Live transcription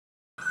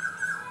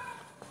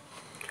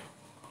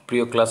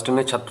প্রিয় ক্লাস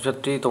 10-এর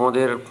ছাত্রছাত্রী,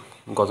 তোমাদের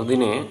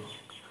গতদিনে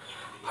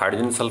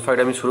হাইড্রোজেন সালফাইড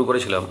আমি শুরু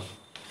করেছিলাম।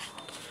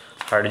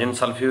 হাইড্রোজেন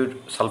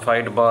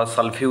সালফাইড বা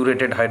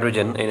সালফিউরেটেড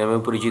হাইড্রোজেন এই নামে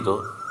পরিচিত,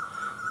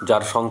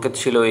 যার সংকেত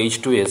ছিল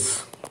H2S।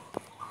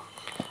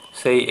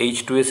 সেই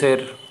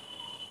H2S-এর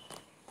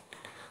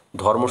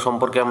ধর্ম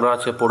সম্পর্কে আমরা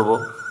পড়ব,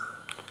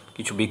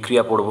 কিছু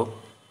বিক্রিয়া পড়ব,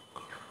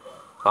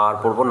 আর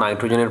পড়ব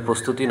নাইট্রোজেনের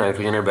প্রস্তুতি,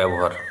 নাইট্রোজেনের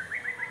ব্যবহার।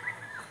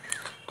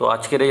 তো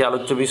আজকের এই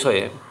আলোচ্য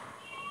বিষয়ে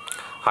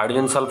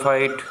হাইড্রোজেন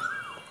সালফাইড,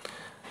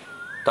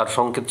 তার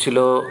সংকেত ছিল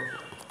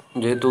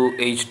যেহেতু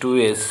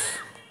H2S,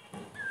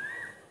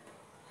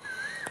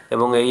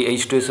 এবং এই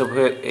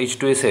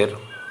H2S-এর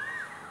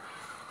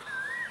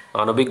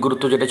আণবিক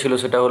গুরুত্ব যেটা ছিল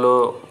সেটা হলো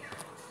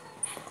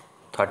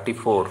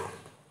 34,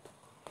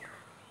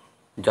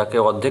 যাকে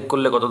অর্ধেক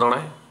করলে কত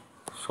দাঁড়ায়?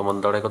 সমান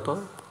দাঁড়ায় কত?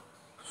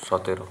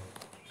 17।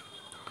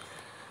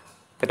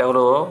 এটা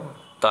হলো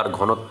তার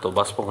ঘনত্ব,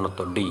 বাষ্প ঘনত্ব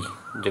ডি,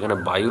 যেখানে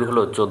বায়ুর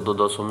হলো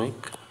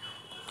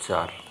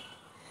 14.4।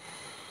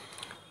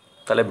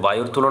 তাহলে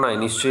বায়ুর তুলনায়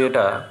নিশ্চয়ই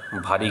এটা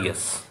ভারী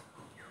গ্যাস।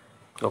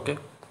 ওকে,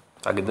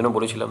 আগের দিনও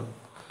বলেছিলাম।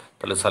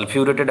 তাহলে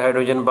সালফিউরেটেড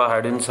হাইড্রোজেন বা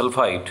হাইড্রোজেন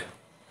সালফাইড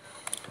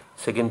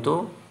সে কিন্তু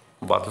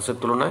বাতাসের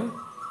তুলনায়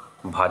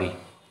ভারী।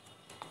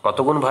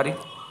 কতগুণ ভারী?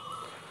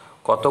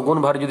 কতগুণ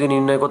ভারী যদি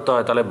নির্ণয় করতে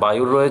হয়, তাহলে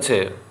বায়ুর রয়েছে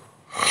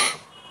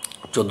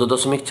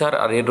 14.4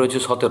 আর এর রয়েছে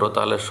 17,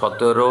 তাহলে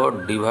 17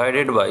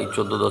 ডিভাইডেড বাই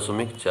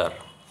 14.4,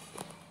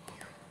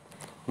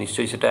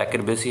 নিশ্চয়ই সেটা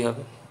একের বেশি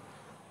হবে।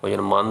 ওই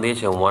জন্য মান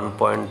দিয়েছে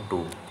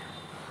 1.2,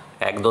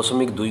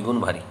 1.2 গুণ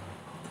ভারী।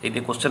 এই যে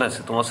কোশ্চেন আছে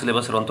তোমার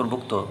সিলেবাসের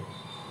অন্তর্ভুক্ত,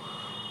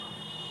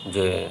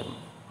 যে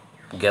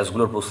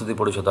গ্যাসগুলোর প্রস্তুতি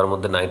পড়েছো, তার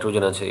মধ্যে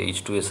নাইট্রোজেন আছে,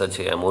 H2S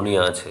আছে,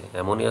 অ্যামোনিয়া আছে।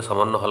 অ্যামোনিয়া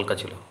সামান্য হালকা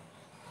ছিল,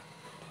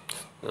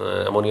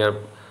 অ্যামোনিয়ার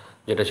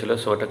যেটা ছিল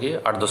সেটা কি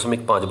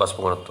 8.5 বাষ্প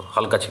ঘনত্ব,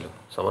 হালকা ছিল,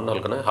 সামান্য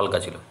হালকা নয়, হালকা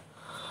ছিল।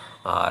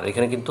 আর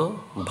এখানে কিন্তু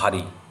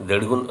ভারী,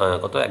 1.5 গুণ,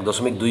 কত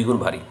 1.2 গুণ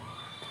ভারী।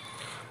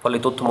 ফলে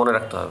এই তথ্য মনে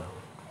রাখতে হবে।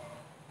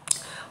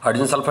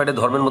 হাইড্রোজেন সালফাইডের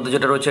ধর্মের মধ্যে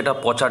যেটা রয়েছে, এটা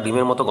পচা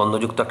ডিমের মতো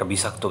গন্ধযুক্ত একটা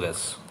বিষাক্ত গ্যাস,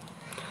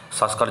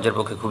 শ্বাসকার্যের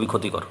পক্ষে খুবই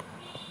ক্ষতিকর।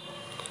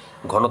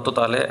 ঘনত্ব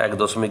তাহলে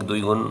 1.2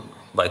 গুণ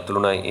বায়ুর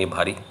তুলনায় এ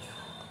ভারী।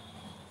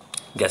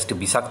 গ্যাসটি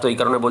বিষাক্ত এই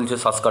কারণে বলছে,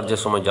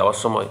 শ্বাসকার্যের সময় যাওয়ার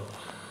সময়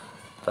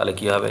তাহলে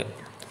কী হবে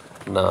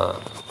না,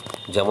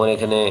 যেমন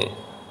এখানে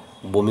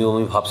বমি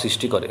বমি ভাব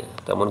সৃষ্টি করে,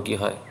 তেমন কি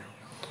হয়,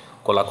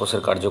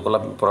 কোলাকোষের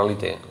কার্যকলাপ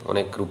প্রণালীতে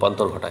অনেক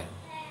রূপান্তর ঘটায়।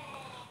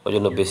 ওই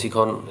জন্য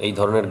বেশিক্ষণ এই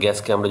ধরনের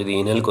গ্যাসকে আমরা যদি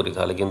ইনহেল করি,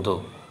 তাহলে কিন্তু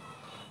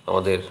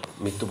আমাদের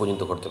মৃত্যু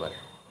পর্যন্ত ঘটতে পারে।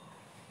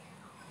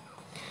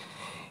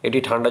 এটি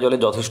ঠান্ডা জলে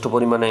যথেষ্ট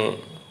পরিমাণে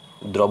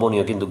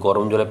দ্রবণীয়, কিন্তু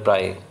গরম জলে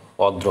প্রায়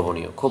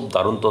অদ্রবণীয়। খুব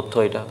দারুণ তথ্য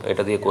এটা,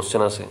 এটা দিয়ে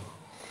কোশ্চেন আসে।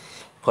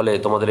 ফলে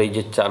তোমাদের এই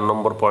যে 4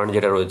 নম্বর পয়েন্ট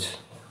যেটা রয়েছে,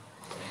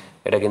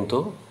 এটা কিন্তু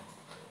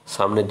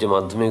সামনের যে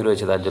মাধ্যমিক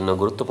রয়েছে তার জন্য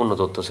গুরুত্বপূর্ণ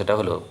তথ্য। সেটা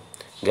হলো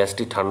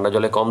গ্যাসটি ঠান্ডা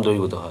জলে কম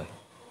দ্রবীভূত হয়,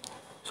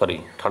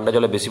 ঠান্ডা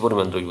জলে বেশি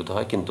পরিমাণ দ্রবীভূত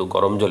হয়, কিন্তু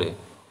গরম জলে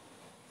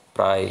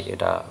প্রায়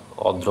এটা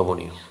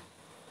অদ্রবণীয়।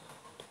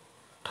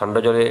 ঠান্ডা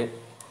জলে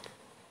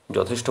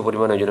যথেষ্ট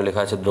পরিমাণে, ওই জন্য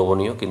লেখা আছে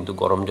দ্রবণীয়, কিন্তু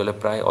গরম জলে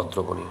প্রায়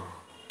অদ্রবণীয়।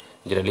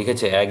 যেটা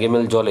লিখেছে 1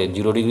 ml জলে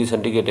 0 ডিগ্রি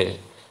সেন্টিগ্রেডে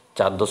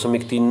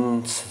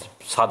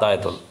 4.37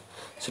 আয়তন,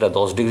 সেটা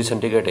 10 ডিগ্রি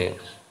সেন্টিগ্রেডে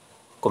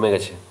কমে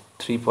গেছে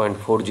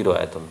 3.40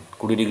 আয়তন,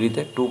 20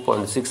 ডিগ্রিতে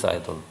 2.6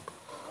 আয়তন।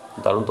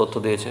 দারুণ তথ্য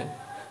দিয়েছে।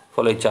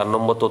 ফলে এই 4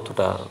 নম্বর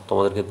তথ্যটা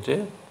তোমাদের ক্ষেত্রে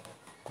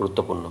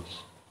গুরুত্বপূর্ণ।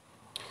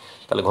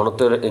 তাহলে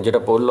ঘনত্বের যেটা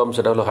পড়লাম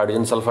সেটা হলো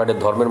হাইড্রোজেন সালফাইডের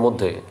ধর্মের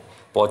মধ্যে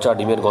পচা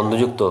ডিমের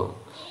গন্ধযুক্ত,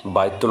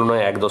 বায়ুর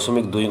তুলনায়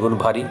 1.2 গুণ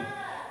ভারী,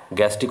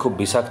 গ্যাসটি খুব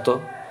বিষাক্ত,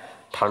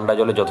 ঠান্ডা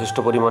জলে যথেষ্ট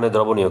পরিমাণে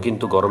দ্রবণীয়,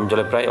 কিন্তু গরম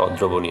জলে প্রায়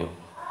অদ্রবণীয়।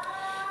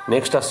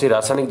 নেক্সট আসছি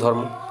রাসায়নিক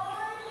ধর্ম।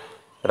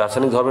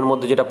 রাসায়নিক ধর্মের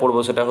মধ্যে যেটা পড়বো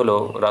সেটা হলো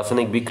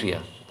রাসায়নিক বিক্রিয়া।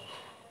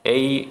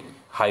 এই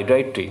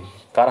হাইড্রাইডটি,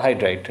 কার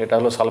হাইড্রাইড? এটা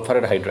হলো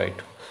সালফারের হাইড্রাইড।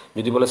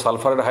 যদি বলে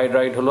সালফারের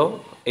হাইড্রাইড হলো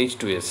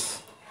H2S,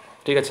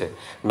 ঠিক আছে।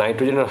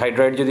 নাইট্রোজেনের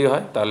হাইড্রাইড যদি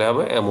হয় তাহলে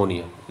হবে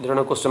অ্যামোনিয়া। এই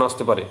ধরনের কোশ্চেন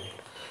আসতে পারে,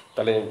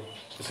 তাহলে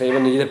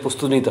সেইভাবে নিজেদের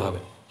প্রস্তুতি নিতে হবে।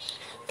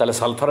 তাহলে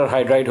সালফারের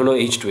হাইড্রাইড হলো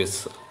H2S।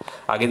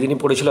 আগের দিনই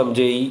পড়েছিলাম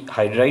যে এই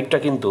হাইড্রাইডটা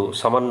কিন্তু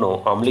সামান্য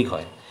আম্লিক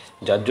হয়,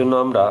 যার জন্য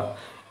আমরা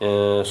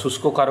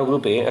শুষ্ক কারক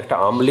রূপে একটা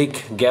আম্লিক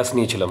গ্যাস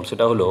নিয়েছিলাম।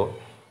 সেটা হলো,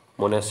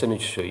 মনে আসছে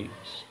নিশ্চয়ই,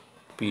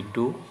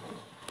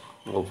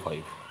 P2O5,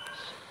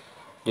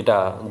 যেটা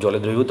জলে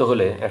দ্রবীভূত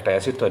হলে একটা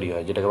অ্যাসিড তৈরি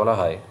হয়, যেটাকে বলা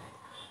হয়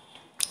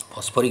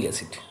ফসফরিক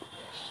অ্যাসিড।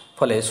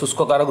 ফলে শুষ্ক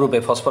কারক রূপে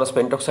ফসফরাস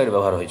পেন্টক্সাইড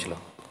ব্যবহার হয়েছিল।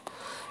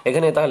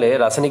 এখানে তাহলে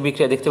রাসায়নিক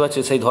বিক্রিয়া দেখতে পাচ্ছি,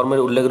 সেই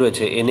ধর্মের উল্লেখ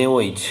রয়েছে।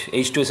 NaOH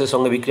H2S-এর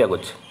সঙ্গে বিক্রিয়া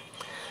করছে।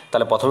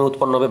 তাহলে প্রথমে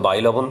উৎপন্ন হবে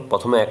বায়ু লবণ।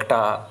 প্রথমে একটা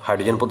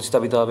হাইড্রোজেন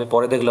প্রতিস্থাপিত হবে,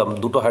 পরে দেখলাম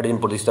 2টো হাইড্রোজেন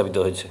প্রতিস্থাপিত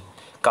হয়েছে।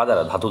 কার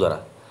দ্বারা? ধাতু দ্বারা।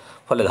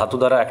 ফলে ধাতু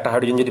দ্বারা একটা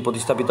হাইড্রোজেন যদি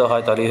প্রতিস্থাপিত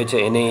হয়, তাহলে হচ্ছে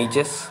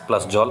NaHS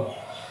প্লাস জল,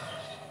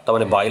 তার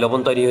মানে বায়ু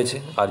লবণ তৈরি হয়েছে।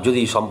 আর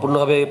যদি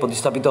সম্পূর্ণভাবে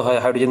প্রতিস্থাপিত হয়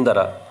হাইড্রোজেন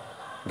দ্বারা,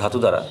 ধাতু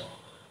দ্বারা,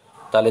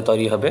 তাহলে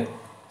তৈরি হবে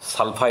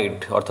সালফাইড,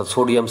 অর্থাৎ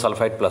সোডিয়াম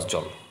সালফাইড প্লাস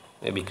জল।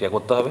 এই বিক্রিয়া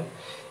করতে হবে।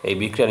 এই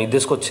বিক্রিয়া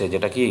নির্দেশ করছে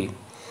যেটা কি,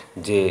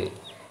 যে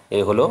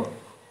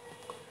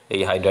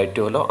এই হাইড্রাইডটি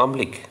হলো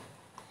আম্লিক।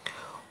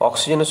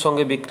 অক্সিজেনের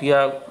সঙ্গে বিক্রিয়া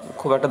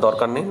খুব একটা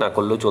দরকার নেই, না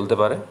করলেও চলতে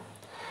পারে।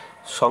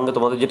 সঙ্গে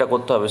তোমাদের যেটা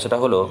করতে হবে সেটা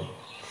হলো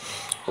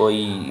ওই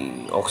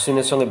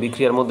অক্সিজেনের সঙ্গে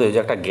বিক্রিয়ার মধ্যে যে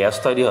একটা গ্যাস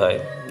তৈরি হয়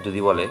যদি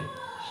বলে,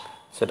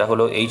 সেটা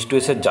হলো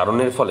H2S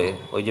জারণের ফলে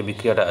ওই যে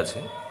বিক্রিয়াটা আছে,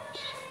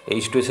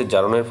 H2S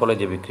জারণের ফলে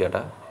যে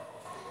বিক্রিয়াটা,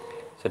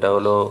 সেটা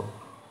হলো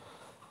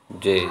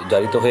যে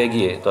জারিত হয়ে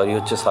গিয়ে তৈরি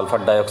হচ্ছে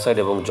সালফার ডাইঅক্সাইড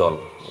এবং জল,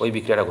 ওই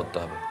বিক্রিয়াটা করতে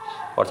হবে।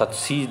 অর্থাৎ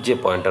সি যে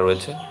পয়েন্টটা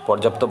রয়েছে,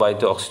 পর্যাপ্ত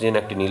বায়ুতে অক্সিজেন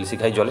একটি নীল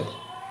শিখায় জলে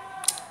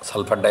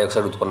সালফার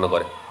ডাইঅক্সাইড উৎপন্ন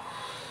করে,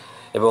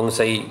 এবং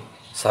সেই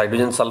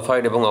হাইড্রোজেন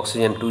সালফাইড এবং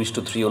অক্সিজেন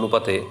 2:3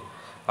 অনুপাতে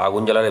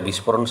আগুন জ্বালালে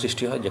বিস্ফোরণ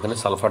সৃষ্টি হয়, যেখানে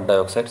সালফার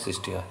ডাইঅক্সাইড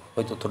সৃষ্টি হয়।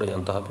 ওই তথ্যটা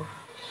জানতে হবে।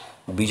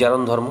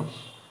 বিজারণ ধর্ম,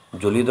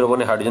 জলীয়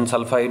দ্রবণে হাইড্রোজেন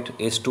সালফাইড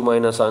H2-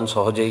 আয়ন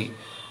সহজেই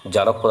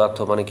জারক পদার্থ,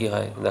 মানে কি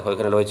হয় দেখো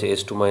এখানে রয়েছে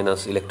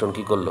H2- ইলেকট্রন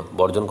কী করলো,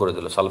 বর্জন করে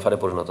দিল, সালফারে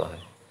পরিণত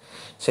হয়।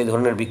 সেই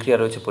ধরনের বিক্রিয়া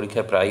রয়েছে,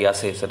 পরীক্ষায় প্রায়ই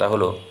আসে। সেটা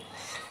হলো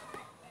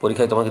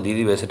পরীক্ষায় তোমাকে দিয়ে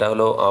দিবে, সেটা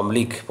হলো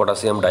আম্লিক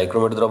পটাশিয়াম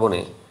ডাইক্রোমেট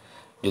দ্রবণে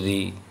যদি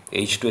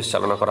H2S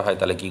চালনা করা হয়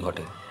তাহলে কী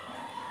ঘটে।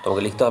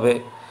 তোমাকে লিখতে হবে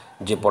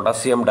যে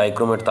পটাশিয়াম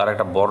ডাইক্রোমেট তার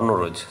একটা বর্ণ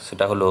রয়েছে,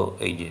 সেটা হলো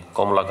এই যে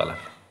কমলা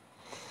কালার।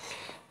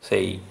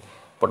 সেই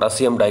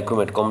পটাশিয়াম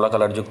ডাইক্রোমেট, কমলা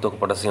কালারযুক্ত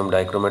পটাশিয়াম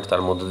ডাইক্রোমেট,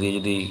 তার মধ্য দিয়ে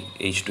যদি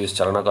H2S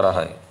চালনা করা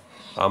হয়,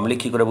 আম্লিক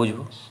কী করে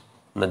বুঝবো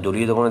না,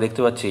 জলীয় দ্রবণে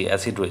দেখতে পাচ্ছি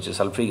অ্যাসিড রয়েছে,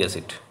 সালফ্রিক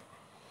অ্যাসিড,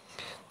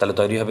 তাহলে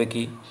তৈরি হবে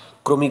কি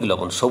ক্রমিক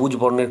লবণ, সবুজ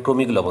বর্ণের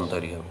ক্রমিক লবণ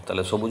তৈরি হবে।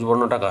 তাহলে সবুজ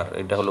বর্ণটা কার,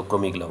 এটা হলো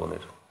ক্রমিক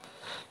লবণের,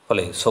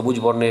 ফলে সবুজ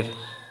বর্ণের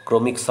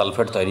ক্রমিক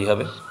সালফেট তৈরি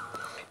হবে।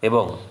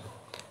 এবং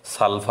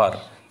সালফার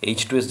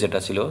H2S যেটা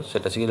ছিল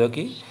সেটা ছিল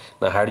কি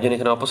না, হাইড্রোজেন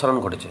এখানে অপসারণ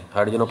ঘটেছে।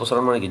 হাইড্রোজেন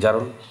অপসারণ মানে কি,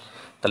 জারণ।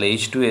 তাহলে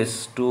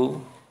H2S2,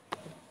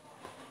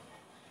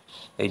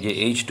 এই যে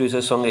H2S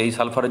এর সঙ্গে এই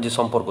সালফারের যে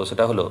সম্পর্ক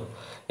সেটা হলো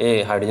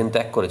হাইড্রোজেন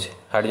ত্যাগ করেছে।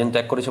 হাইড্রোজেন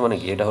ত্যাগ করেছে মানে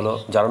কি, এটা হলো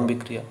জারণ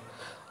বিক্রিয়া।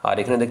 আর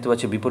এখানে দেখতে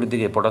পাচ্ছি বিপরীত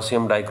দিকে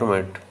পটাশিয়াম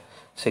ডাইক্রোমেট,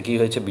 সে কী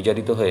হয়েছে,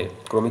 বিজারিত হয়ে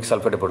ক্রমিক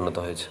সালফেটে পরিণত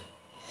হয়েছে।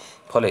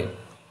 ফলে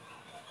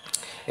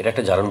এটা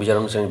একটা জারণ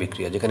বিজারণ শ্রেণীর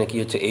বিক্রিয়া, যেখানে কি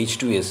হচ্ছে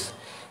H2S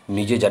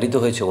নিজে জারিত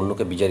হয়েছে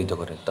অন্যকে বিজারিত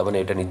করে। তার মানে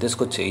এটা নির্দেশ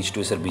করছে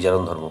H2S এর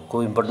বিজারণ ধর্ম। খুব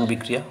ইম্পর্টেন্ট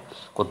বিক্রিয়া,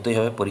 করতেই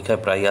হবে, পরীক্ষায়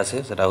প্রায় আসে।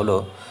 সেটা হলো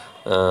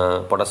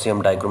পটাশিয়াম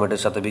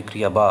ডাইক্রোমেটের সাথে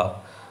বিক্রিয়া, বা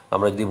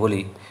আমরা যদি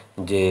বলি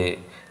যে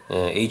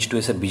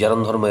H2S এর বিজারণ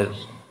ধর্মের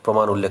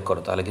প্রমাণ উল্লেখ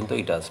করো, তাহলে কিন্তু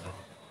এইটা আসবে।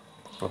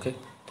 ওকে,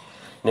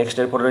 নেক্সট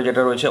এরপরে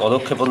যেটা রয়েছে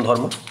অধক্ষেপণ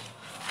ধর্ম।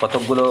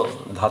 কতকগুলো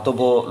ধাতব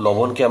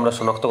লবণকে আমরা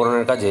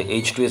শনাক্তকরণের কাজে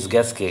H2S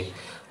গ্যাসকে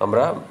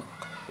আমরা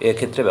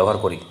এক্ষেত্রে ব্যবহার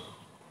করি।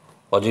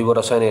 অজৈব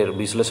রসায়নের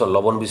বিশ্লেষণ,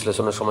 লবণ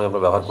বিশ্লেষণের সময়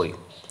আমরা ব্যবহার করি।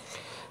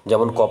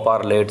 যেমন copper,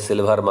 lead,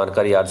 silver,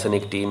 mercury,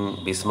 arsenic, tin,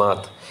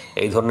 bismuth,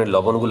 এই ধরনের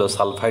লবণগুলো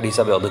সালফাইড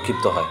হিসাবে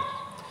অধক্ষিপ্ত হয়।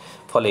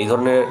 ফলে এই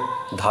ধরনের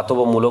ধাতব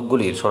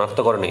মূলকগুলির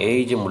শনাক্তকরণে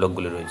এই যে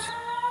মূলকগুলি রয়েছে,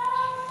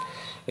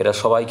 এরা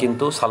সবাই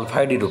কিন্তু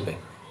সালফাইডই রূপে,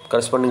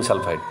 করসপন্ডিং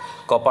সালফাইড।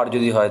 কপার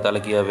যদি হয় তাহলে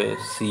কী হবে,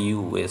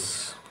 CuS,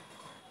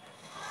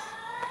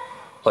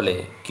 ফলে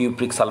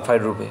কিউপ্রিক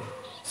সালফাইড রূপে।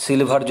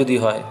 সিলভার যদি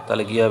হয়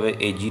তাহলে কী হবে,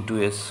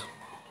 Ag2S।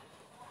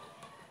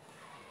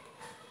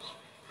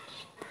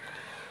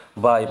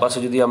 বা এপাশে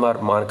যদি আমার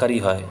মার্কারি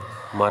হয়,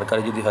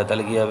 মার্কারি যদি হয়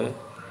তাহলে কী হবে,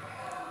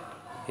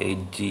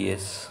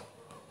 HgS,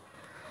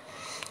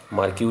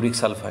 মার্কিউরিক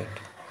সালফাইড।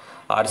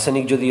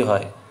 আর্সেনিক যদি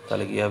হয়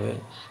তাহলে কী হবে,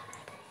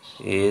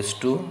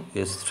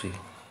 As2S3।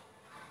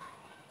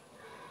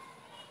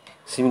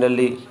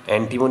 সিমিলারলি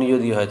অ্যান্টিমনি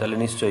যদি হয় তাহলে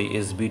নিশ্চয়ই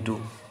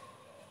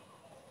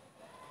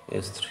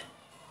Sb2S3,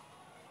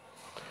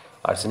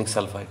 আর্সেনিক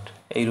সালফাইড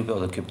এই রূপে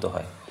অধক্ষিপ্ত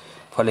হয়।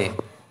 ফলে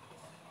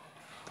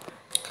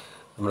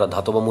আমরা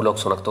ধাতবমূলক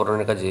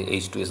শনাক্তকরণের কাজে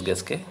H2S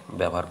গ্যাসকে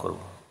ব্যবহার করব।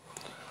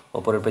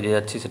 ওপরের পেজে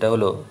যাচ্ছি, সেটা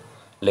হলো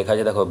লেখা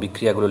আছে, দেখো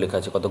বিক্রিয়াগুলো লেখা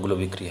আছে, কতগুলো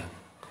বিক্রিয়া।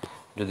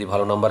 যদি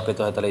ভালো নাম্বার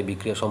পেতে হয় তাহলে এই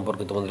বিক্রিয়া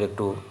সম্পর্কে তোমাদের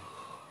একটু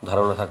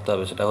ধারণা থাকতে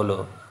হবে। সেটা হলো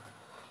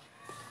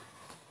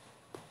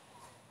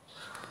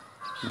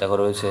দেখো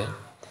রয়েছে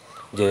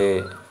যে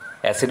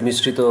অ্যাসিড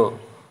মিশ্রিত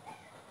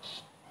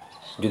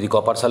যদি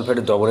কপার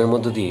সালফেটের দ্রবণের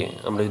মধ্য দিয়ে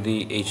আমরা যদি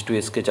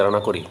H2Sকে চালনা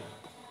করি,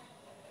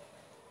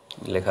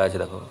 লেখা আছে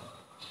দেখো,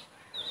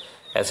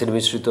 অ্যাসিড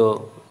মিশ্রিত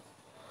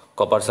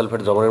কপার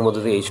সালফেট দ্রবণের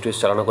মধ্যে দিয়ে H2S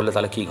চালনা করলে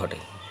তাহলে কী ঘটে,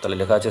 তাহলে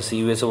লেখা আছে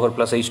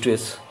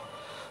CuS/+H2S।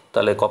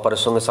 তাহলে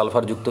কপারের সঙ্গে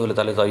সালফার যুক্ত হলে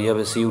তাহলে তৈরি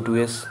হবে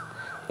Cu2S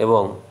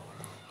এবং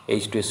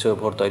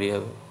H2SO4 তৈরি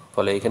হবে।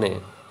 ফলে এখানে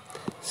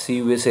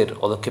CuS এর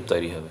অধক্ষেপ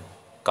তৈরি হবে,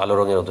 কালো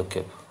রঙের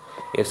অধক্ষেপ।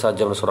 এর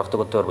সাহায্যে আমরা শনাক্ত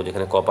করতে পারবো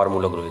যেখানে কপার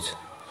মূলক রয়েছে।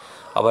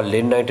 আবার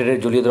লেড নাইট্রেটের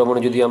জলীয়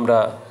দ্রবণে যদি আমরা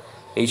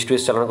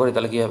H2S চালনা করি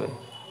তাহলে কী হবে,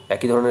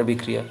 একই ধরনের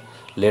বিক্রিয়া,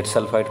 lead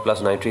sulphide plus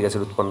nitric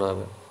acid উৎপন্ন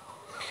হবে।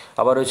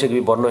 আবার রয়েছে কি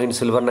বর্ণহীন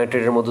সিলভার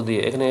নাইট্রেটের মধ্য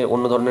দিয়ে, এখানে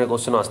অন্য ধরনের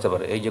কোশ্চেনও আসতে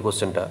পারে। এই যে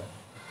কোশ্চেনটা,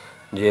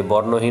 যে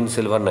বর্ণহীন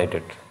সিলভার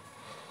নাইট্রেট,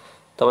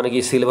 তার মানে কি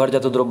সিলভার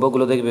জাত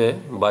দ্রব্যগুলো দেখবে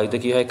বায়ুতে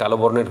কী হয়, কালো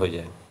বর্ণের হয়ে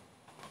যায়,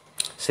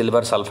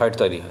 সিলভার সালফাইড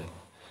তৈরি হয়।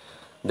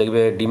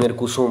 দেখবে ডিমের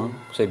কুসুম,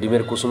 সেই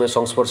ডিমের কুসুমের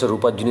সংস্পর্শে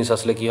রূপার জিনিস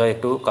আসলে কী হয়,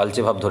 একটু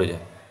কালচে ভাব ধরে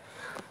যায়।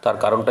 তার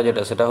কারণটা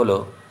যেটা, সেটা হলো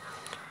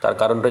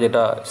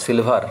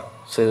সিলভার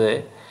সে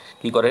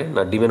কী করে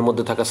না, ডিমের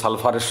মধ্যে থাকা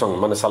সালফারের সঙ্গে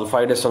মানে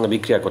সালফাইডের সঙ্গে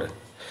বিক্রিয়া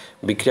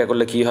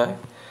করলে কী হয়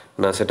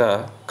না, সেটা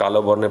কালো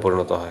বর্ণে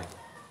পরিণত হয়।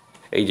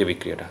 এই যে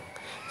বিক্রিয়াটা,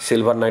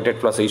 সিলভার নাইট্রেট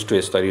প্লাস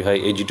H2S তৈরি হয়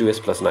Ag2S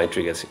প্লাস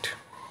নাইট্রিক অ্যাসিড।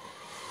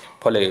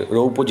 ফলে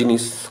রৌপ্য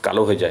জিনিস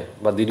কালো হয়ে যায়,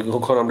 বা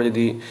দীর্ঘক্ষণ আমরা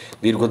যদি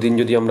দীর্ঘদিন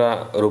যদি আমরা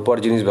রূপার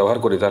জিনিস ব্যবহার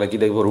করি তাহলে কি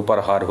দেখবো রূপার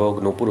হার হোক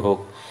নূপুর হোক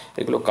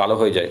এগুলো কালো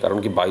হয়ে যায়, কারণ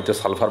কি বায়ুতে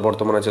সালফার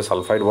বর্তমান আছে,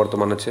 সালফাইড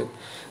বর্তমান আছে,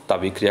 তা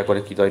বিক্রিয়া করে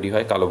কি তৈরি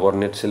হয় কালো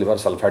বর্ণের সিলভার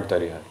সালফাইড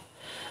তৈরি হয়।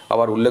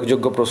 আবার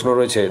উল্লেখযোগ্য প্রশ্ন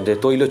রয়েছে যে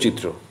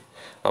তৈলচিত্র,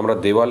 আমরা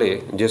দেওয়ালে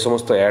যে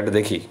সমস্ত অ্যাড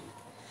দেখি,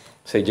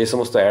 সেই যে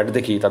সমস্ত অ্যাড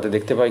দেখি তাতে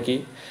দেখতে পাই কি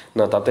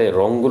না, তাতে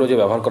রঙগুলো যে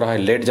ব্যবহার করা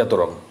হয় লেডজাত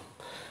রঙ।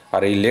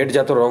 আর এই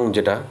লেডজাত রঙ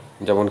যেটা,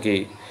 যেমন কি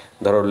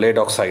ধরো lead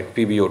oxide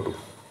PbO2,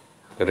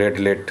 red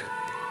lead,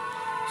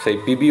 সেই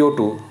PbO2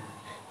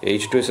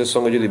 H2S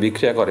সঙ্গে যদি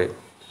বিক্রিয়া করে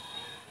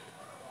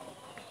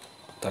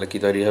তাহলে কি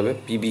তৈরি হবে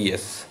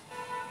PbS,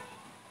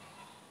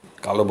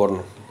 কালো বর্ণ,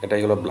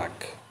 এটাই হলো ব্ল্যাক।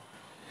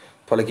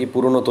 ফলে কি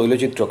পুরনো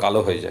তৈলচিত্র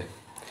কালো হয়ে যায়।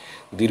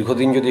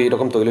 দীর্ঘদিন যদি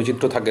এরকম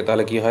তৈলচিত্র থাকে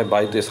তাহলে কি হয়,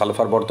 বায়ুতে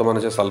সালফার বর্তমান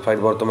আছে, সালফাইড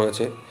বর্তমান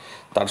আছে,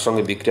 তার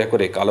সঙ্গে বিক্রিয়া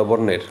করে কালো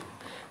বর্ণের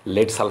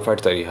লেড সালফাইড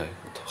তৈরি হয়,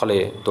 ফলে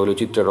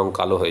তৈলচিত্রের রঙ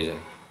কালো হয়ে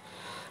যায়।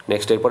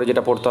 নেক্সট এরপরে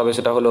যেটা পড়তে হবে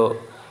সেটা হলো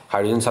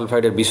হাইড্রোজেন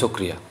সালফাইডের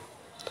বিষক্রিয়া।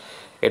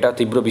 এটা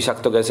তীব্র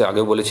বিষাক্ত গ্যাসে,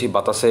 আগেও বলেছি,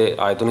 বাতাসে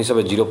আয়তন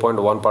হিসাবে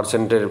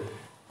 0.1%-এর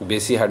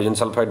বেশি হাইড্রোজেন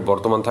সালফাইড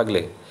বর্তমান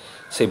থাকলে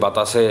সেই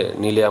বাতাসে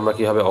নিলে আমরা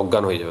কীভাবে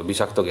অজ্ঞান হয়ে যাবে,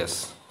 বিষাক্ত গ্যাস।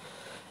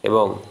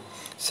 এবং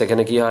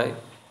সেখানে কি হয়,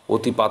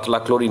 অতি পাতলা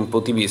ক্লোরিন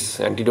প্রতিবিষ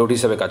অ্যান্টিডোট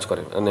হিসেবে কাজ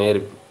করে, মানে এর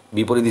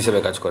বিপরীত হিসেবে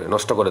কাজ করে,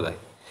 নষ্ট করে দেয়।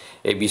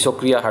 এই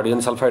বিষক্রিয়া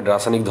হাইড্রোজেন সালফাইড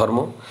রাসায়নিক ধর্ম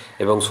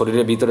এবং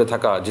শরীরের ভিতরে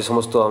থাকা যে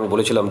সমস্ত আমি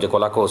বলেছিলাম যে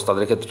কলাকোষ,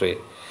 তাদের ক্ষেত্রে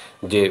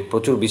যে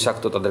প্রচুর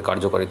বিষাক্ত, তাদের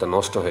কার্যকারিতা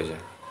নষ্ট হয়ে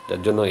যায়,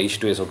 যার জন্য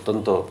H2S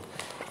অত্যন্ত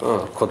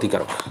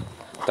ক্ষতিকারক।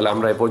 তাহলে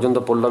আমরা এ পর্যন্ত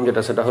পড়লাম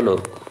যেটা, সেটা হলো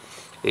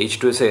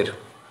H2S-এর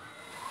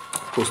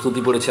প্রস্তুতি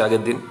পড়েছে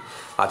আগের দিন।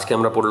 আজকে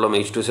আমরা পড়লাম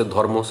H2S-এর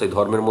ধর্ম, সেই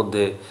ধর্মের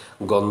মধ্যে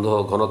গন্ধ,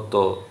 ঘনত্ব,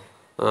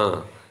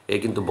 এই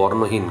কিন্তু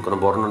বর্ণহীন, কোনো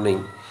বর্ণ নেই।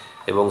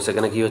 এবং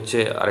সেখানে কি হচ্ছে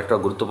আরেকটা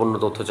গুরুত্বপূর্ণ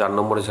তথ্য 4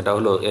 নম্বরে, সেটা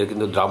হলো এর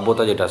কিন্তু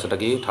দ্রাব্যতা যেটা, সেটা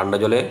কি ঠান্ডা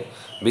জলে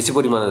বেশি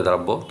পরিমাণে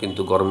দ্রাব্য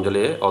কিন্তু গরম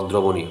জলে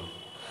অদ্রবণীয়।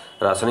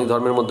 রাসায়নিক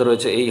ধর্মের মধ্যে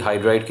রয়েছে এই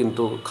হাইড্রাইড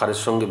কিন্তু ক্ষারের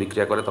সঙ্গে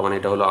বিক্রিয়া করে, তার মানে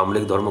এটা হলো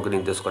আম্লিক ধর্মকে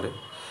নির্দেশ করে।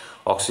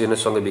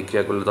 অক্সিজেনের সঙ্গে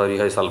বিক্রিয়া করলে তৈরি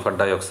হয় সালফার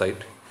ডাইঅক্সাইড।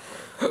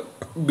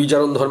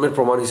 বিজারণ ধর্মের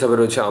প্রমাণ হিসাবে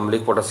রয়েছে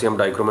আম্লিক পটাশিয়াম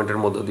ডাইক্রোমেটের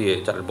মধ্য দিয়ে,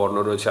 যার বর্ণ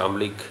রয়েছে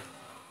আম্লিক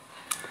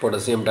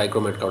পটাশিয়াম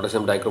ডাইক্রোমেট।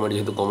 পটাশিয়াম ডাইক্রোমেট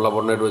যেহেতু কমলা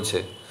বর্ণের রয়েছে,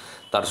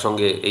 তার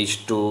সঙ্গে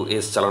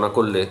H2S চালনা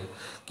করলে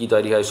কি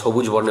তৈরি হয়,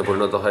 সবুজ বর্ণে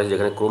পরিণত হয়,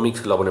 যেখানে ক্রোমিক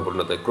লবণে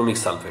পরিণত হয়, ক্রোমিক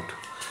সালফেট।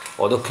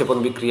 অধক্ষেপণ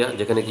বিক্রিয়া,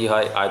 যেখানে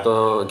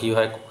কি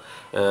হয়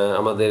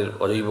আমাদের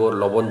অজৈব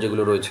লবণ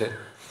যেগুলো রয়েছে,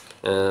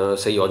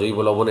 সেই অজৈব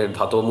লবণের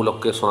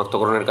ধাতবমূলককে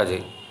শনাক্তকরণের কাজে,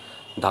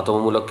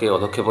 ধাতবমূলককে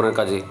অধক্ষেপণের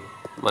কাজে,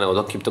 মানে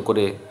অধক্ষিপ্ত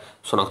করে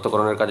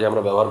শনাক্তকরণের কাজে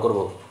আমরা ব্যবহার করব।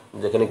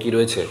 যেখানে কি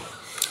রয়েছে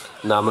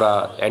না, আমরা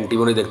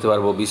অ্যান্টিমনি দেখতে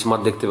পারবো,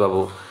 বিসমাথ দেখতে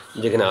পাবো,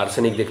 যেখানে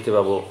আর্সেনিক দেখতে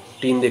পাবো,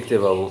 টিন দেখতে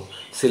পাবো,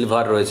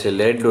 সিলভার রয়েছে,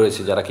 লেড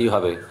রয়েছে, যারা কী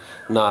হবে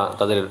না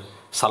তাদের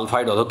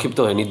সালফাইড অধক্ষিপ্ত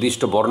হয়ে,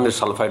 নির্দিষ্ট বর্ণের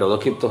সালফাইড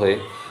অধক্ষিপ্ত হয়ে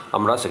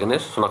আমরা সেখানে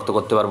শনাক্ত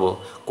করতে পারবো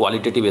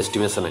কোয়ালিটেটিভ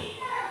এস্টিমেশনে,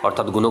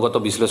 অর্থাৎ গুণগত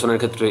বিশ্লেষণের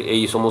ক্ষেত্রে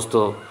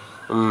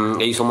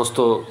এই সমস্ত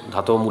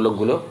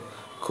ধাতবমূলকগুলো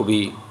খুবই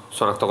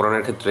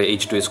শনাক্তকরণের ক্ষেত্রে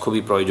H2S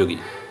খুবই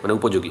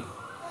উপযোগী।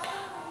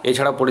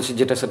 এছাড়া পড়েছি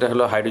যেটা, সেটা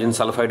হলো হাইড্রোজেন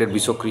সালফাইডের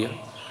বিষক্রিয়া।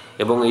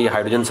 এবং এই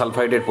হাইড্রোজেন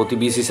সালফাইডের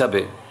প্রতিবিষ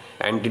হিসাবে,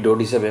 অ্যান্টিডোট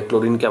হিসাবে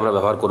ক্লোরিনকে আমরা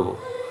ব্যবহার করব।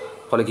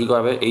 ফলে কী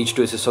হবে,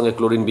 H2S-এর সঙ্গে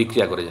ক্লোরিন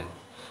বিক্রিয়া করে যায়,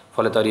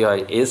 ফলে তৈরি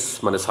হয় S,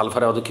 মানে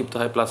সালফারে অধক্ষিপ্ত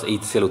হয়, প্লাস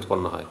HCl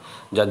উৎপন্ন হয়,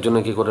 যার জন্য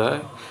কী করে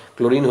হয়,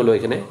 ক্লোরিন হলো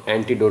এখানে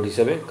অ্যান্টিডোট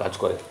হিসেবে কাজ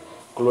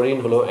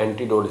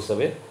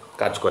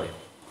করে।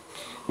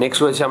 নেক্সট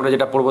রয়েছে আমরা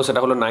যেটা পড়বো সেটা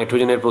হলো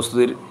নাইট্রোজেনের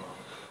প্রস্তুতির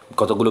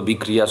কতগুলো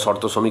বিক্রিয়া,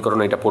 শর্ত সমীকরণ,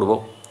 এটা পড়বো।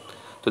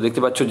 তো দেখতে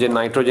পাচ্ছ যে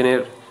নাইট্রোজেনের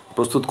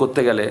প্রস্তুত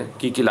করতে গেলে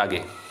কি কি লাগে।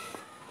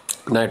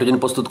 নাইট্রোজেন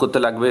প্রস্তুত করতে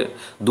লাগবে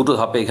দুটো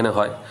ধাপে এখানে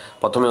হয়।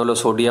 প্রথমে হলো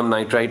সোডিয়াম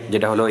নাইট্রাইট,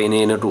 যেটা হলো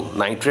NaNO2।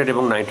 নাইট্রেট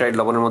এবং নাইট্রাইট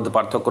লবণের মধ্যে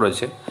পার্থক্য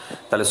রয়েছে।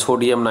 তাহলে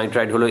সোডিয়াম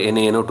নাইট্রাইট হলো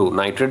NaNO2,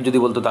 নাইট্রেট যদি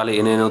বলতো তাহলে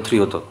NaNO3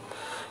 হতো।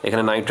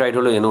 এখানে নাইট্রাইট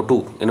হলো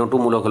NO2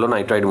 মূলক হলো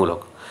নাইট্রাইট মূলক।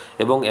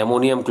 এবং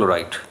অ্যামোনিয়াম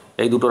ক্লোরাইড,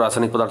 এই দুটো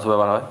রাসায়নিক পদার্থ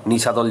ব্যবহার হয়,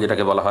 নিশাদল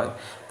যেটাকে বলা হয়।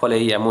 ফলে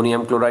এই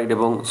অ্যামোনিয়াম ক্লোরাইড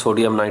এবং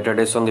সোডিয়াম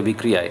নাইট্রাইটের সঙ্গে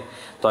বিক্রিয়ায়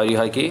তৈরি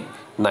হয় কি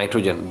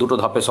নাইট্রোজেন। দুটো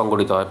ধাপে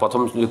সংগঠিত হয়।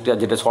 প্রথম বিক্রিয়া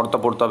যেটা শর্ত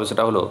পড়তে হবে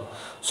সেটা হলো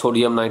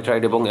সোডিয়াম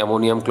নাইট্রাইট এবং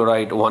অ্যামোনিয়াম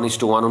ক্লোরাইড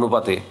 1:1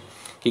 অনুপাতে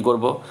কী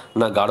করব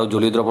না, গাঢ়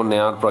জলীয় দ্রবণ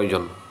নেওয়ার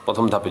প্রয়োজন।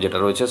 প্রথম ধাপে যেটা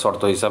রয়েছে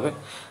শর্ত হিসাবে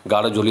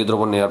গাঢ় জলীয়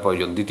দ্রবণ নেওয়ার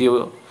প্রয়োজন। দ্বিতীয়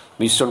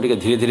মিশ্রণটিকে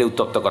ধীরে ধীরে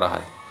উত্তপ্ত করা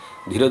হয়।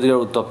 ধীরে ধীরে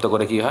উত্তপ্ত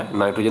করে কী হয়,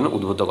 নাইট্রোজেন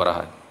উদ্ভূত করা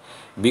হয়।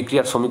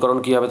 বিক্রিয়ার সমীকরণ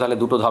কী হবে, তাহলে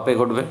দুটো ধাপে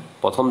ঘটবে।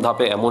 প্রথম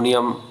ধাপে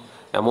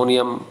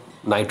অ্যামোনিয়াম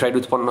নাইট্রাইড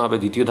উৎপন্ন হবে।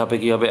 দ্বিতীয় ধাপে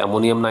কী হবে,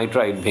 অ্যামোনিয়াম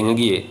নাইট্রাইড ভেঙে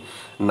গিয়ে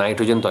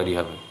নাইট্রোজেন তৈরি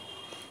হবে।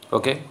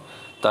 ওকে,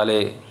 তাহলে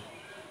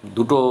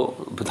দুটো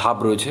ধাপ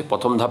রয়েছে।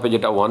 প্রথম ধাপে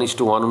যেটা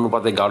 1:1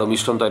 অনুপাতে গাঢ়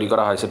মিশ্রণ তৈরি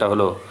করা হয় সেটা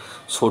হলো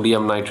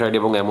সোডিয়াম নাইট্রাইড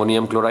এবং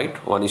অ্যামোনিয়াম ক্লোরাইড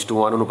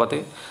 1:1 অনুপাতে।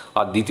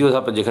 আর দ্বিতীয়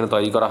ধাপে যেখানে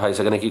তৈরি করা হয়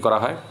সেখানে কী করা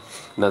হয়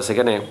না,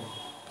 সেখানে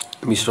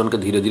মিশ্রণকে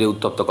ধীরে ধীরে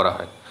উত্তপ্ত করা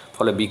হয়।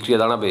 ফলে বিক্রিয়া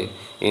দাঁড়াবে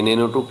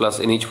NaNO2 প্লাস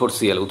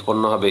NH4Cl,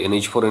 উৎপন্ন হবে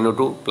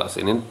NH4NO2 প্লাস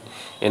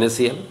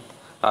NaCl।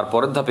 আর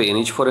পরের ধাপে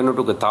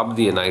NH4NO2কে তাপ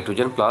দিয়ে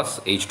নাইট্রোজেন প্লাস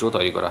H2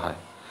 তৈরি করা হয়।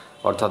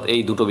 অর্থাৎ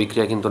এই দুটো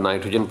বিক্রিয়া কিন্তু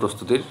নাইট্রোজেন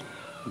প্রস্তুতির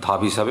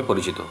ধাপ হিসাবে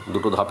পরিচিত,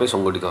 দুটো ধাপে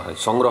সংগঠিত হয়।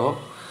 সংগ্রহ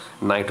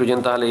নাইট্রোজেন,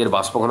 তাহলে এর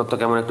বাষ্প ঘনত্ব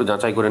কেমন একটু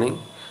যাচাই করে নিই।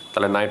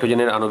 তাহলে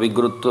নাইট্রোজেনের আণবিক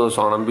গুরুত্ব,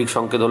 আণবিক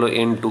সংকেত হলো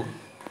N2,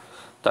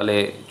 তাহলে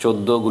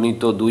 14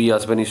 গুণিত 2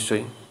 আসবে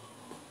নিশ্চয়ই,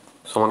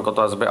 সমান কত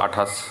আসবে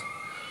 28।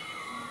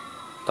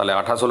 তাহলে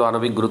 28 হলো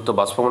আণবিক গুরুত্ব।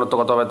 বাষ্প ঘনত্ব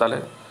কত হবে তাহলে?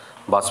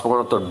 বাষ্প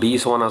ঘনত্ব D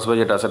সমান আসবে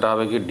যেটা, সেটা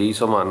হবে কি D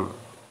সমান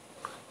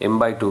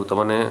m/2, তার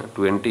মানে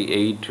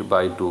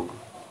 28/2।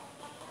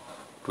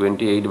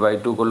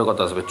 28/2 করলে কত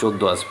আসবে?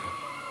 14 আসবে।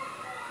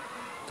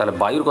 তাহলে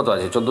বায়ুর কত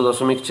আছে?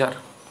 14.4।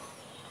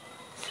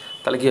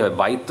 তাহলে কী হবে?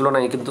 বায়ুর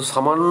তুলনায় কিন্তু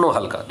সামান্য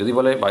হালকা। যদি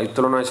বলে বায়ুর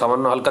তুলনায়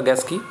সামান্য হালকা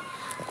গ্যাস কি,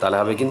 তাহলে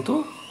হবে কিন্তু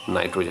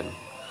নাইট্রোজেন।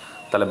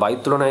 তাহলে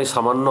বায়ুর তুলনায়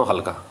সামান্য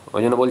হালকা,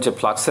 ওই জন্য বলছে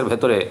ফ্লাক্সের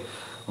ভেতরে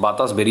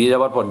বাতাস বেরিয়ে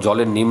যাওয়ার পর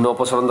জলের নিম্ন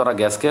অপসারণ দ্বারা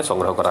গ্যাসকে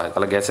সংগ্রহ করা হয়।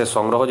 তাহলে গ্যাসের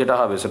সংগ্রহ যেটা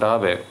হবে সেটা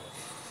হবে,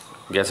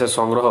 গ্যাসের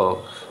সংগ্রহ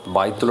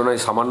বায়ুর তুলনায়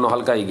সামান্য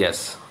হালকা এই গ্যাস,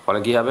 ফলে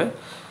কী হবে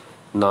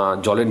না,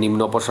 জলের নিম্ন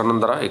অপসারণ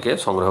দ্বারা একে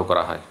সংগ্রহ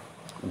করা হয়।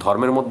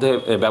 ধর্মের মধ্যে,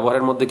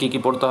 ব্যবহারের মধ্যে কী কী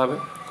পড়তে হবে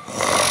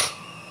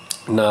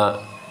না,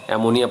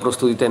 অ্যামোনিয়া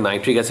প্রস্তুতিতে,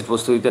 নাইট্রিক অ্যাসিড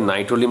প্রস্তুতিতে,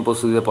 নাইট্রোলিন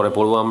প্রস্তুতিতে পরে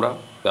পড়বো আমরা,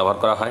 ব্যবহার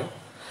করা হয়।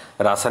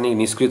 রাসায়নিক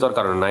নিষ্ক্রিয়তার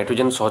কারণে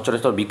নাইট্রোজেন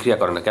সচরাচর বিক্রিয়া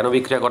করে না। কেন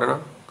বিক্রিয়া করে না?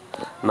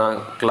 না,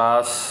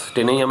 ক্লাস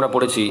 10-এই আমরা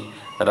পড়েছি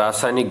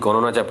রাসায়নিক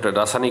গণনা চ্যাপ্টার,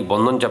 রাসায়নিক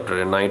বন্ধন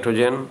চ্যাপ্টারে,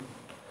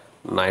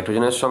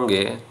 নাইট্রোজেনের সঙ্গে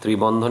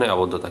ত্রিবন্ধনে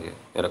আবদ্ধ থাকে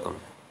এরকম,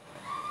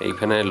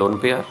 এইখানে লোন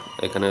পেয়ার,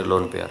 এখানে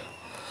লোন পেয়ার,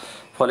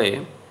 ফলে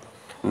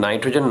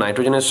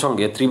নাইট্রোজেনের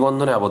সঙ্গে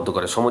ত্রিবন্ধনে আবদ্ধ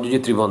করে, সমযোজী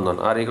ত্রিবন্ধন।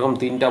 আর এরকম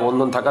 3টা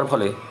বন্ধন থাকার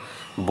ফলে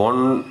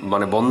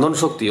বন্ধন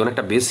শক্তি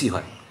অনেকটা বেশি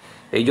হয়।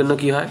 এই জন্য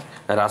কী হয়,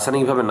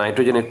 রাসায়নিকভাবে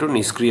নাইট্রোজেন একটু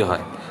নিষ্ক্রিয়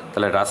হয়।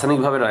 তাহলে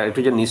রাসায়নিকভাবে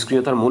নাইট্রোজেন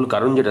নিষ্ক্রিয়তার মূল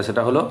কারণ যেটা,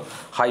 সেটা হলো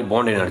হাই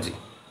বন্ড এনার্জি।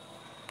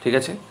 ঠিক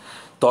আছে?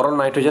 তরল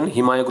নাইট্রোজেন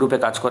হিমায়ক রূপে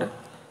কাজ করে,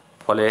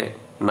 ফলে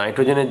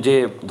নাইট্রোজেনের যে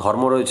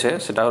ধর্ম রয়েছে,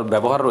 সেটা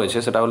ব্যবহার রয়েছে,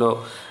 সেটা হলো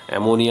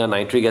অ্যামোনিয়া,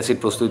 নাইট্রিক অ্যাসিড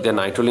প্রস্তুতিতে,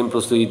 নাইট্রোলিন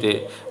প্রস্তুতিতে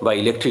বা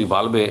ইলেকট্রিক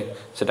বাল্বে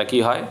সেটা কি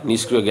হয়,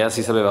 নিষ্ক্রিয় গ্যাস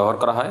হিসেবে ব্যবহার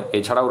করা হয়।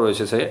 এছাড়াও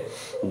রয়েছে সে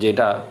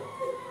যেটা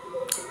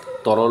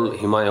তরল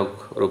হিমায়ক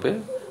রূপে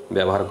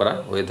ব্যবহার করা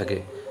হয়ে থাকে।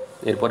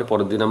 এরপরে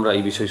পরের দিন আমরা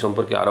এই বিষয়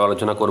সম্পর্কে আরও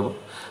আলোচনা করব।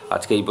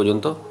 আজকে এই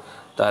পর্যন্ত।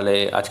 তাহলে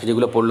আজকে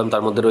যেগুলো পড়লাম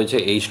তার মধ্যে রয়েছে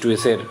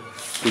H2S-এর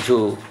কিছু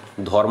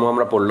ধর্ম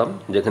আমরা পড়লাম,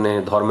 যেখানে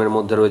ধর্মের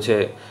মধ্যে রয়েছে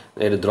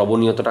এর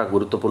দ্রবণীয়তাটা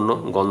গুরুত্বপূর্ণ,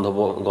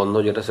 গন্ধ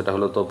যেটা, সেটা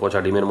হলো তো পচা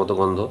ডিমের মতো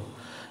গন্ধ।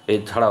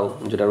 এছাড়াও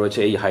যেটা রয়েছে,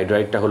 এই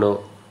হাইড্রাইডটা হলো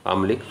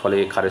আম্লিক, ফলে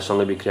ক্ষারের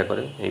সঙ্গে বিক্রিয়া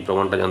করে, এই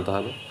প্রমাণটা জানতে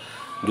হবে।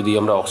 যদি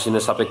আমরা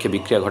অক্সিজেনের সাপেক্ষে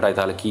বিক্রিয়া ঘটাই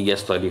তাহলে কী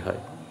গ্যাস তৈরি হয়,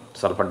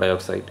 সালফার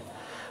ডাইঅক্সাইড।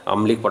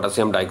 আম্লিক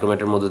পটাশিয়াম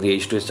ডাইক্রোমেটের মধ্যে দিয়ে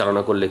H2S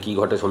চালনা করলে কী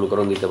ঘটে,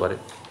 সমীকরণ দিতে পারে।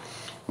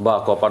 বা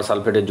কপার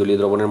সালফেটের জলীয়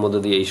দ্রবণের মধ্যে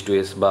দিয়ে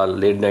H2S, বা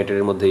লেড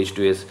নাইট্রেটের মধ্যে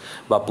H2S,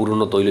 বা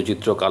পুরনো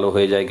তৈলচিত্র কালো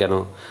হয়ে যায় কেন,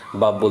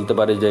 বা বলতে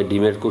পারে যে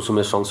ডিমের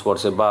কুসুমের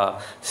সংস্পর্শে বা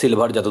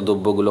সিলভারজাত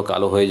দ্রব্যগুলো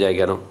কালো হয়ে যায়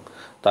কেন।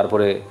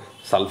 তারপরে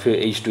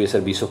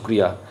H2S-এর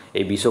বিষক্রিয়া,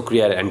 এই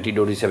বিষক্রিয়ার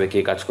অ্যান্টিডোট হিসেবে কে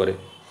কাজ করে।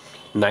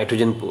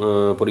 নাইট্রোজেন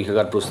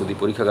পরীক্ষাগার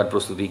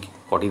প্রস্তুতি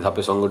কটি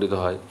ধাপে সংগঠিত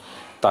হয়,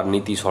 তার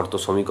নীতি, শর্ত,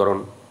 সমীকরণ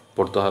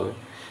পড়তে হবে।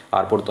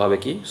 আর পড়তে হবে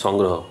কি,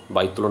 সংগ্রহ,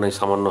 বায়ুর তুলনায়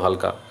সামান্য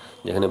হালকা,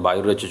 যেখানে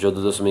বায়ুর রয়েছে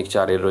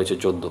 14.4, এর রয়েছে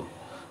 14,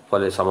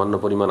 ফলে সামান্য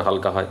পরিমাণ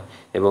হালকা হয়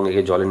এবং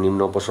একে জলের নিম্ন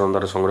অপসারণ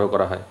দ্বারা সংগ্রহ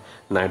করা হয়।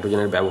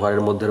 নাইট্রোজেনের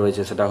ব্যবহারের মধ্যে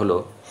রয়েছে, সেটা হলো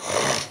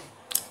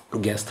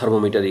গ্যাস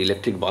থার্মোমিটার,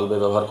 ইলেকট্রিক বাল্বে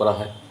ব্যবহার করা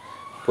হয়।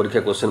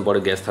 পরীক্ষা কোশ্চেন পড়ে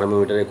গ্যাস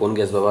থার্মোমিটারে কোন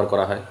গ্যাস ব্যবহার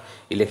করা হয়,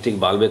 ইলেকট্রিক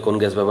বাল্বে কোন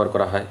গ্যাস ব্যবহার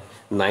করা হয়,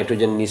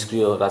 নাইট্রোজেন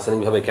নিষ্ক্রিয়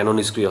রাসায়নিকভাবে কেন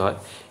নিষ্ক্রিয় হয়,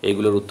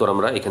 এইগুলোর উত্তর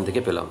আমরা এখান থেকে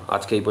পেলাম।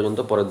 আজকে এই পর্যন্ত।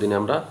 পরের দিনে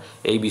আমরা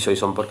এই বিষয়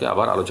সম্পর্কে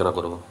আবার আলোচনা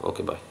করব।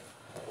 ওকে, বাই।